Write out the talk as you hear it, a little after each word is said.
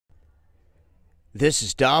This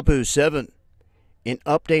is Dabu7. An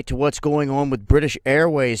update to what's going on with British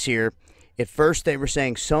Airways here. At first they were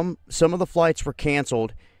saying some of the flights were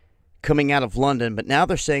canceled coming out of London, but now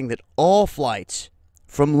they're saying that all flights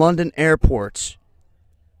from London airports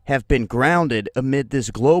have been grounded amid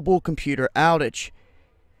this global computer outage.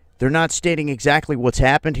 They're not stating exactly what's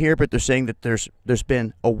happened here, but they're saying that there's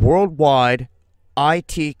been a worldwide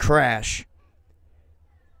IT crash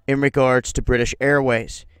in regards to British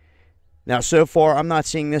Airways. Now, so far, I'm not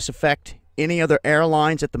seeing this affect any other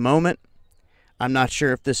airlines at the moment. I'm not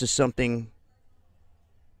sure if this is something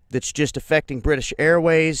that's just affecting British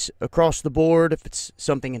Airways across the board, if it's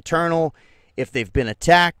something internal, if they've been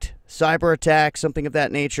attacked, cyber attack, something of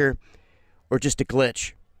that nature, or just a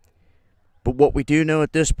glitch. But what we do know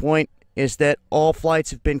at this point is that all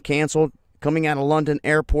flights have been canceled coming out of London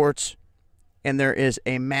airports, and there is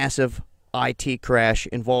a massive IT crash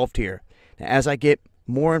involved here. Now, as I get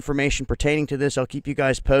more information pertaining to this, I'll keep you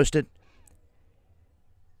guys posted.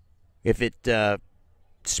 If it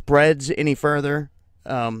spreads any further,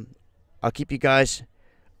 I'll keep you guys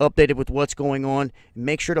updated with what's going on.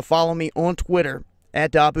 Make sure to follow me on Twitter,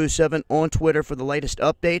 at Dabu7 on Twitter for the latest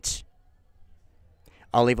updates.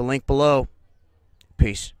 I'll leave a link below.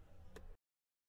 Peace.